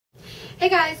Hey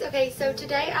guys, okay, so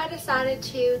today I decided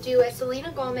to do a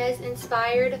Selena Gomez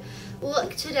inspired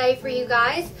look today for you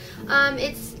guys.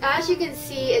 It's, as you can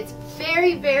see, it's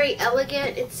very, very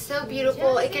elegant. It's so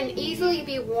beautiful. It can easily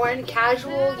be worn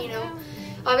casual, you know,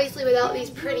 obviously without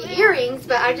these pretty earrings,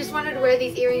 but I just wanted to wear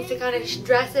these earrings to kind of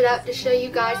dress it up to show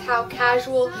you guys how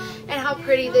casual and how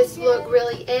pretty this look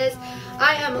really is.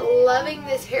 I am loving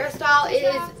this hairstyle. It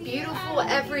is beautiful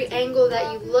every angle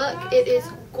that you look. It is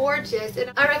gorgeous,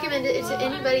 and I recommend it to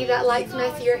anybody that likes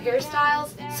messier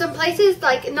hairstyles. Some places,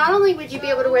 like, not only would you be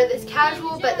able to wear this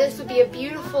casual, but this would be a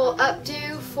beautiful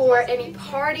updo for any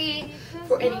party,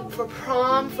 for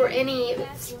prom, for any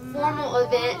formal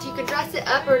event. You could dress it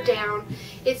up or down.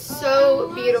 It's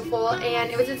so beautiful,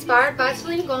 and it was inspired by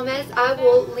Selena Gomez. I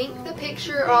will link the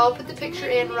picture, or I'll put the picture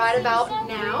in right about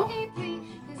now.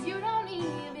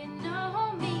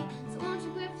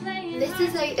 This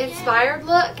is an inspired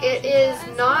look. It is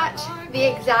not the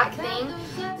exact thing.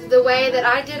 The way that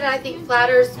I did it, I think,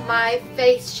 flatters my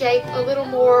face shape a little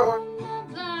more.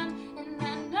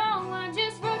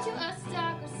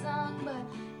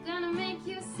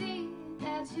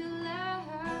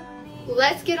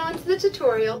 Let's get on to the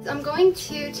tutorial. I'm going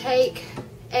to take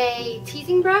a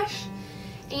teasing brush,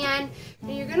 and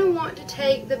you're going to want to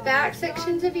take the back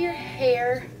sections of your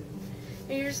hair,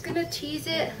 and you're just going to tease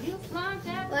it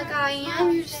like I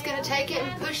am. You're just going to take it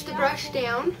and push the brush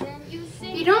down.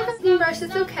 You don't have to brush,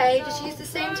 it's okay. Just use the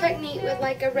same technique with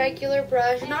like a regular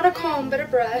brush, not a comb, but a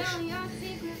brush.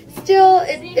 Still,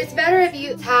 it's better if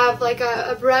you have like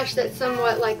a brush that's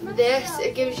somewhat like this.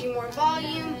 It gives you more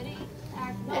volume,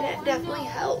 and it definitely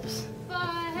helps.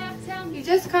 You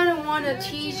just kind of want to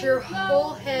tease your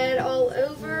whole head all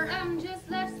over, and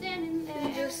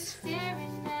just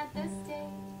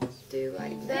do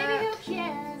like that.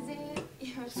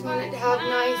 Just want it to have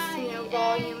nice, you know,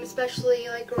 volume, especially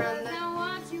like around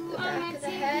the back of the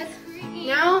head.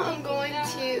 Now I'm going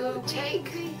to take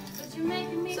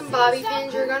some bobby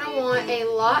pins. You're going to want a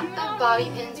lot of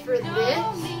bobby pins for this.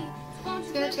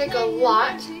 It's going to take a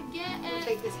lot. I'm going to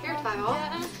take this hair tie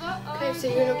off. Okay, so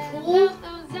you're going to pull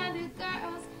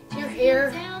your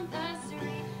hair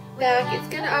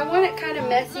back. I want it kind of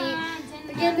messy.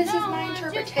 Again, this is my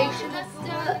interpretation of the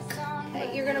look.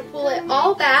 Okay, you're going to pull it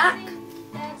all back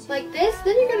like this.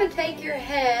 Then you're going to take your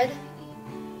head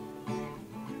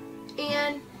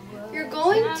and you're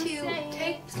going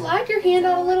to slide your hand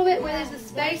out a little bit where there's a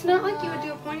space, not like you would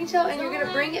do a ponytail, and you're going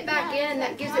to bring it back in, and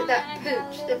that gives it that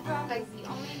pooch.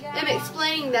 I'm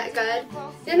explaining that good.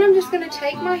 Then I'm just going to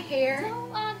take my hair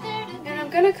and I'm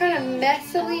going to kind of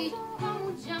messily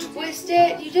twist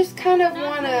it. You just kind of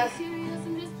want to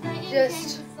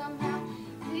just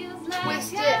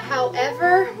twist it,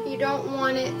 however, you don't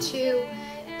want it to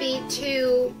be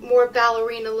too more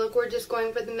ballerina look. We're just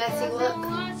going for the messy look.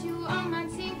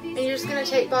 And you're just going to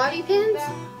take bobby pins,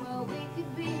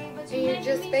 and you're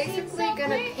just basically going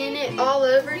to pin it all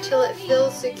over till it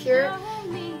feels secure.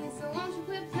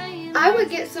 I would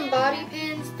get some bobby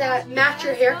pins that match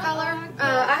your hair color.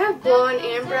 I have blonde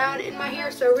and brown in my hair,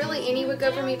 so really any would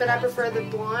go for me, but I prefer the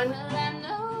blonde.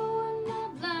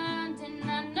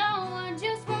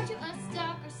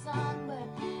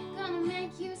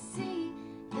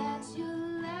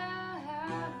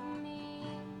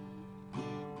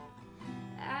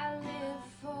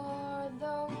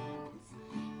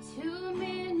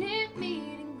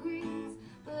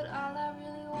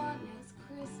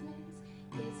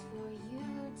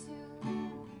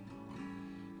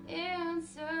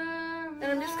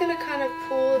 And I'm just going to kind of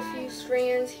pull a few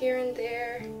strands here and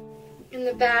there in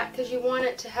the back, because you want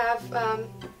it to have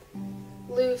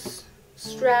loose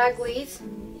stragglies,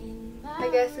 I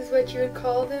guess is what you would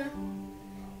call them.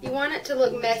 You want it to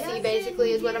look messy,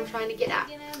 basically, is what I'm trying to get at.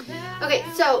 Okay,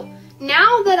 so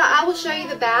now that I will show you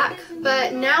the back,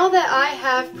 but now that I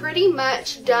have pretty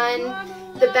much done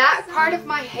the back part of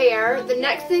my hair, the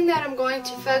next thing that I'm going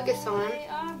to focus on,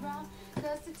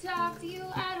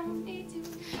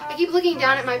 I keep looking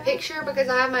down at my picture because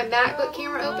I have my MacBook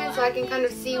camera open so I can kind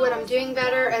of see what I'm doing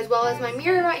better, as well as my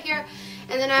mirror right here,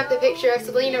 and then I have the picture of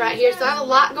Selena right here. So I have a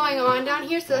lot going on down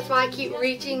here, so that's why I keep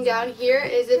reaching down here,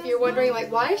 as if you're wondering,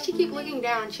 like, why does she keep looking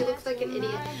down? She looks like an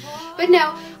idiot. But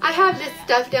no, I have this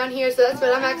stuff down here, so that's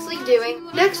what I'm actually doing.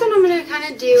 Next one I'm going to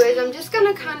kind of do is I'm just going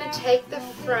to kind of take the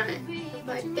front of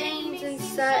my bangs and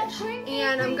such,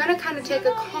 and I'm going to kind of take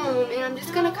a comb, and I'm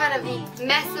just going to kind of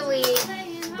messily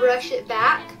brush it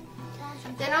back.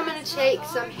 Then I'm going to take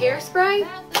some hairspray.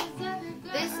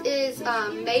 This is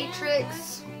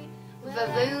Matrix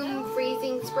Vavoom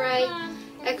Freezing Spray,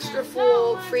 Extra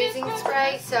Full Freezing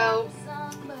Spray. So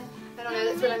I don't know,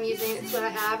 that's what I'm using, it's what I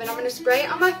have. And I'm going to spray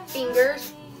it on my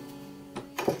fingers.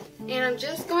 And I'm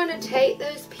just going to take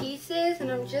those pieces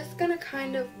and I'm just going to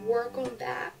kind of work them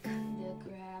back. The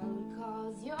crowd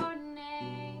calls your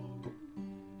name.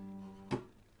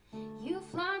 You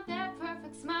flaunt that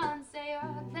perfect smile and say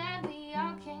you're glad we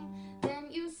all came. Then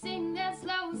you sing that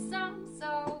slow song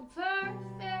so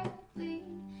perfectly.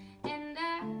 And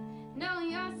I know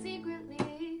you're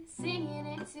secretly singing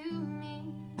it to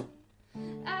me.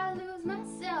 I lose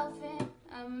myself in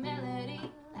a melody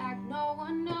like no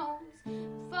one knows.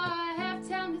 Before I have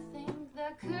time to think,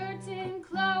 the curtain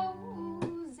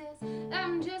closes.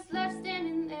 I'm just left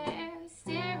standing there,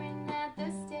 staring at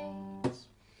the stage.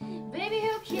 Baby,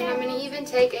 who cares? And I'm going to even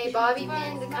take a bobby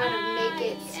pin to kind of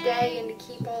make it stay and to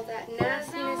keep all that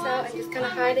nastiness out and just kind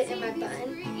of hide it in my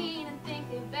bun.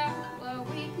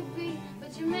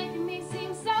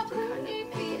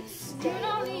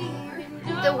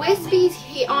 The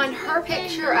wispies on her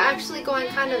picture are actually going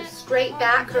kind of straight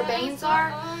back, her bangs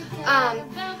are.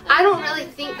 I don't really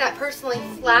think that personally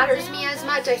flatters me as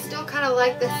much. I still kind of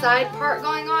like the side part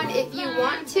going on. If you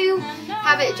want to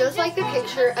have it just like the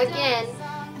picture, again,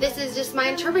 this is just my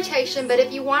interpretation, but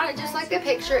if you want it just like the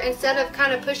picture, instead of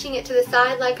kind of pushing it to the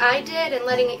side like I did and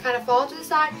letting it kind of fall to the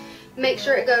side, make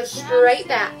sure it goes straight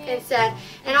back instead.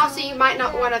 And also you might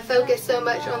not want to focus so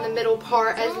much on the middle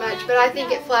part as much, but I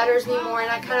think it flatters me more and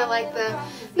I kind of like the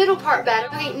middle part better.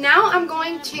 Okay, now I'm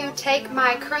going to take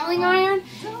my curling iron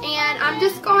and I'm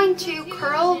just going to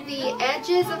curl the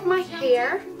edges of my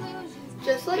hair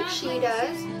just like she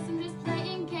does.